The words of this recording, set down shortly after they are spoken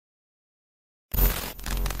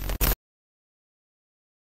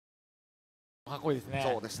かっこいいですね。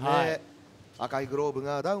そうですね、赤いグローブ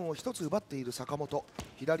がダウンを1つ奪っている坂本、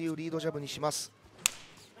左をリードジャブにします。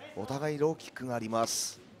お互いローキックがありま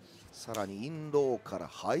す。さらにインローから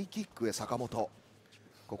ハイキックへ坂本。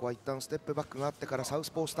ここは一旦ステップバックがあってからサウ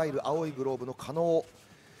スポースタイル、青いグローブの加納。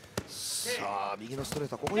さあ右のストレー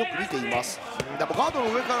トはここよく見ています。でもガード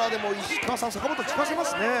の上からでも石川さん、坂本効かせま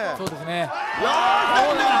すね。そうですね。いや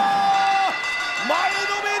ー、前の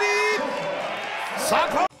めり坂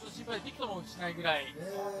本、心配でピクトもしないぐらい。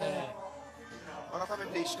改め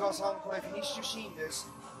て石川さん、これフィニッシュシーンです。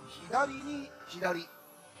左に左、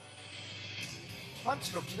パン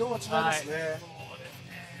チの軌道が違いますね。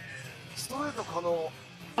ストレート可能。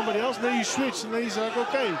 Somebody else, then you switch, and then he's like,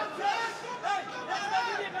 okay.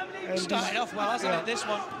 Started off well, hasn't it, this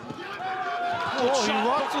one? Oh, he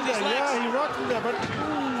rocked him there, yeah, he rocked him there, but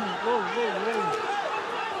whoa.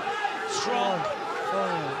 Strong.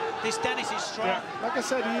 This Dennis is strong. Yeah, like I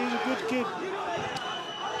said, he is a good kid.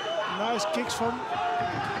 Nice kicks from.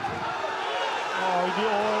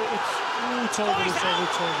 It's over.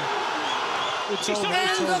 It's over.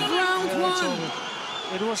 End of round one.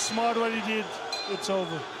 It was smart what he did. It's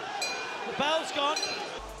over. The bell's gone.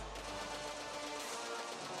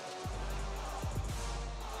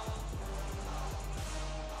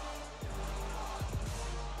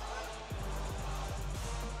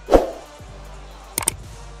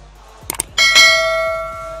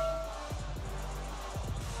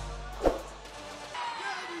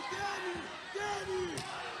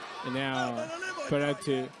 And now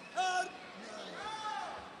Perati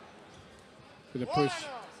with a push.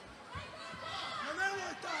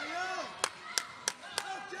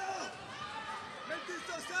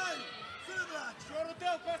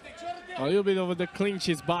 A little bit of the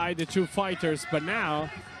clinches by the two fighters, but now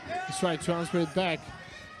he's trying to transfer it back.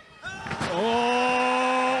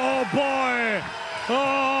 Oh boy!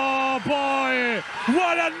 Oh boy!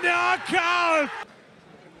 What a knockout!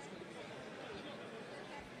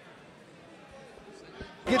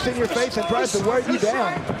 Gets in your face and tries to wear you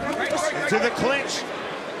down. To the clinch.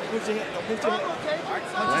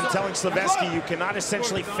 And telling Slaveski you cannot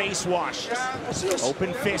essentially face wash.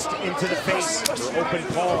 Open fist into the face, or open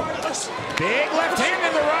palm. Big left hand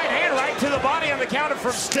and the right hand right to the body on the counter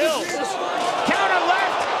from Stills. Counter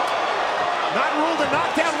left. Not ruled a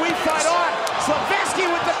knockdown, we fight on.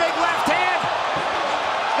 Slaveski with the big left hand.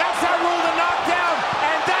 That's not ruled a knockdown.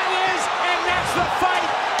 And that's the fight.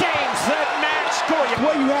 Game, set, match, score.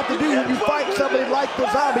 What you have to do when you fight somebody like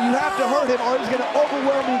the Zombie, you have to hurt him or he's going to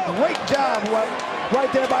overwhelm you. Great job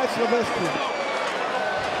right there by Slaveski.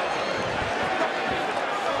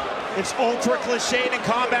 It's ultra cliched in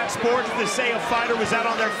combat sports to say a fighter was out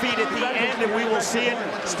on their feet at the end, and we will see it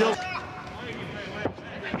still.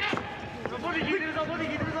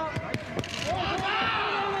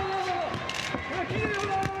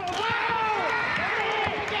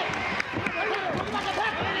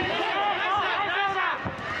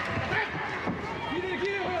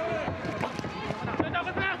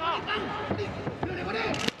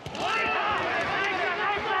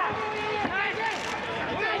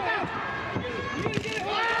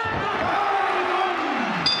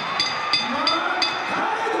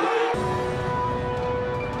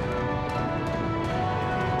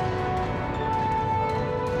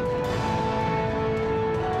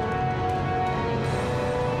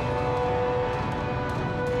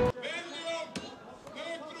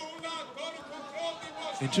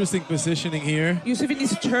 Interesting positioning here. Yusuf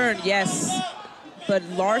needs to turn, yes. But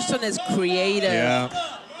Larsson is creative. Yeah.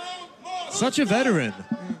 Such a veteran.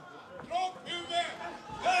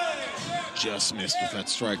 Just missed with that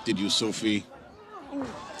strike, did you, Sophie?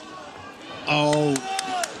 Oh,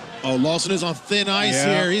 Lawson is on thin ice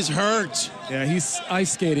here. He's hurt. Yeah, he's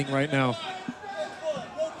ice skating right now.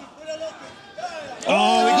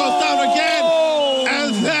 Oh, he goes down again.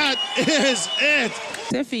 And that is it.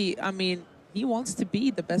 Steffi, I mean, he wants to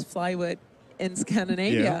be the best flyweight in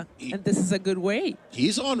Scandinavia, and this is a good way.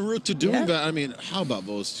 He's en route to doing that. I mean, how about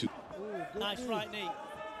those two? Nice right knee.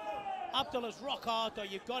 Abdullah's rock hard, though.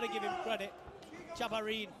 You've got to give him credit.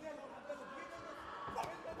 Chabarine.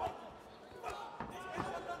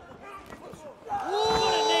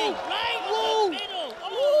 What a knee! Right in the middle!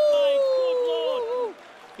 Oh my good lord!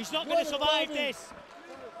 He's not going to survive this.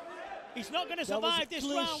 He's not going to survive this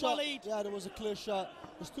round, Waleed. Yeah, there was a clear shot.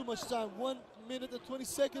 There's too much time. 1 minute and 20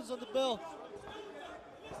 seconds on the bell.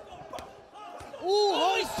 Ooh,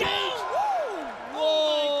 holy shit!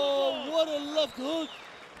 Whoa, what a left hook.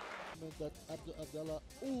 That Abdullah.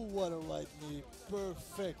 Ooh, what a right knee.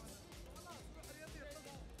 Perfect.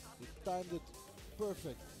 He timed it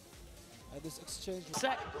perfect. And this exchange.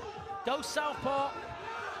 Set. Go southpaw.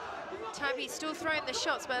 Tabby's still throwing the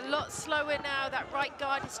shots, but a lot slower now. That right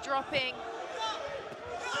guard is dropping.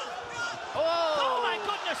 Oh my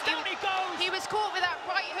goodness, down he goes! He was caught with that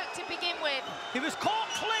right hook to begin with. He was caught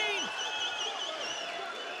clean.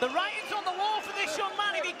 The writing's on the wall for this young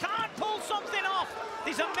man. If he can't pull something off,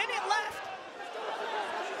 there's a minute left.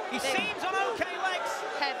 He seems on okay legs.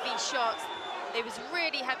 Heavy shots. It was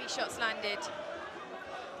really heavy shots landed.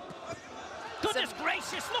 Goodness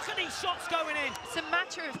gracious, look at these shots going in. It's a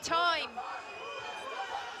matter of time.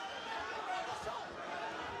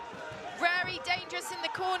 Very dangerous in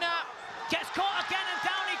the corner. Gets caught again and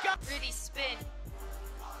down he goes. Really spin.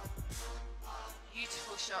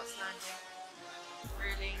 Beautiful shots landing.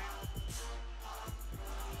 Really.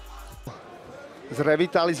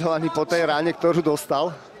 Zrevitalizovaný po tej ráne, ktorú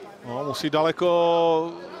dostal. No, musí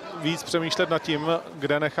daleko víc přemýšlet nad tím,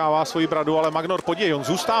 kde nechává svoji bradu, ale Magnor, podívej, on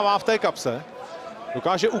zůstává v té kapse.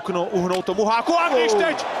 Dokáže uhnout tomu háku a když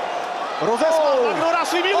teď rozesmál Magnora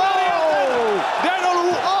svými údery a ten jde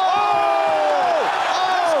dolů.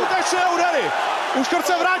 Neskutečné údery. Už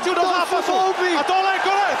se vrátil do zápasu a tohle je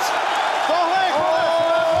konec. Tohle je konec.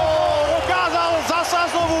 Dokázal zase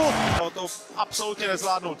znovu. To absolutně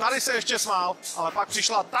nezvládnul. Tady se ještě smál, ale pak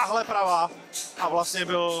přišla tahle pravá a vlastně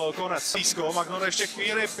byl konec. Blízko, Magnor ještě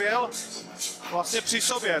chvíli pěl vlastně při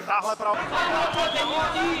sobě. Tahle pravá.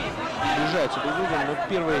 Приезжает сюда Югин, но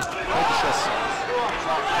первый, это сейчас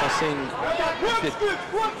бассейн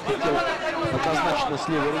хотел однозначно с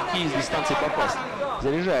левой руки из дистанции попасть.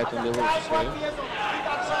 Заряжает он левую руку свою.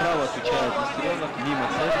 Справа отвечает Нестеренок, мимо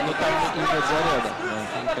центра, но там и нет заряда.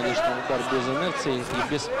 Там, конечно, удар без инерции и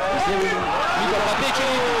без левой руки. Подвечер в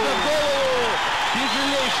голову!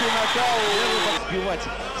 Тяжелейший нокаут. Сбивать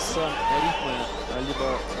с ритма, либо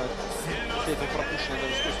этого пропущенного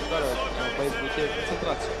даже сквозь удара, боец будет терять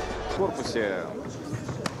концентрацию. В корпусе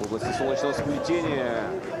в области солнечного сплетения.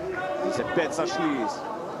 Здесь опять сошлись.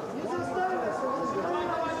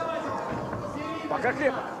 Пока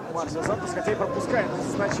крепко. Марсиал Сантос, хотя и пропускает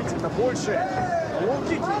значительно больше.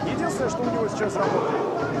 Лоу-кики. Единственное, что у него сейчас работает.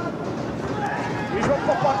 Видимо,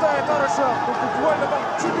 попадает Арышев. Ну, буквально там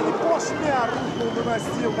чуть ли не плашмя рухнул на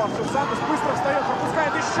настил. Марсиал Сантос быстро встает,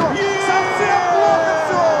 пропускает еще. Совсем плохо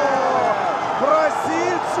все!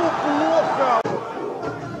 Бразильцу плохо.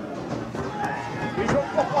 Видимо,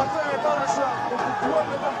 попадает Арышев. Ну,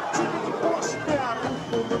 буквально там чуть ли не плашмя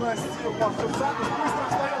рухнул на настил. Марсиал Сантос быстро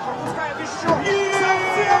встает, пропускает еще.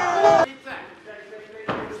 Совсем плохо!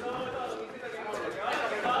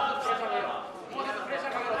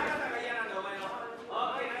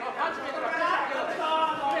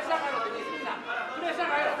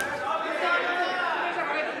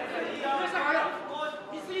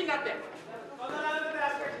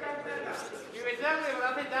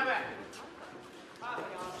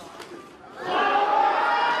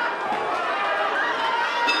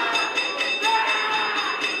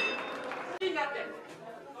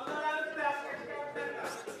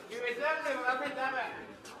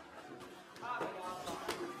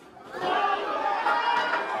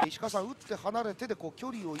石川さん、打って離れてでこう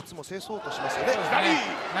距離をいつも制そうとしますよね。左、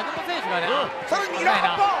中野選手がね、さらに左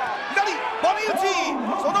ボミ打ち、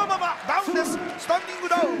そのままダウンです。スタンディング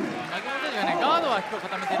ダウン。中野選手がね、ガードは低く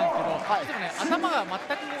固めてるんですけど、でもね、頭が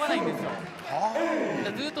全く動かないんですよ。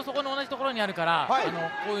ずっとそこの同じところにあるから、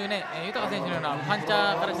こういうね、豊選手のようなパンチ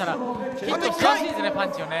ャーからしたらヒットしやすいですね、パ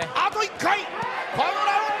ンチをね。あと1回。この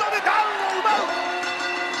ラウンド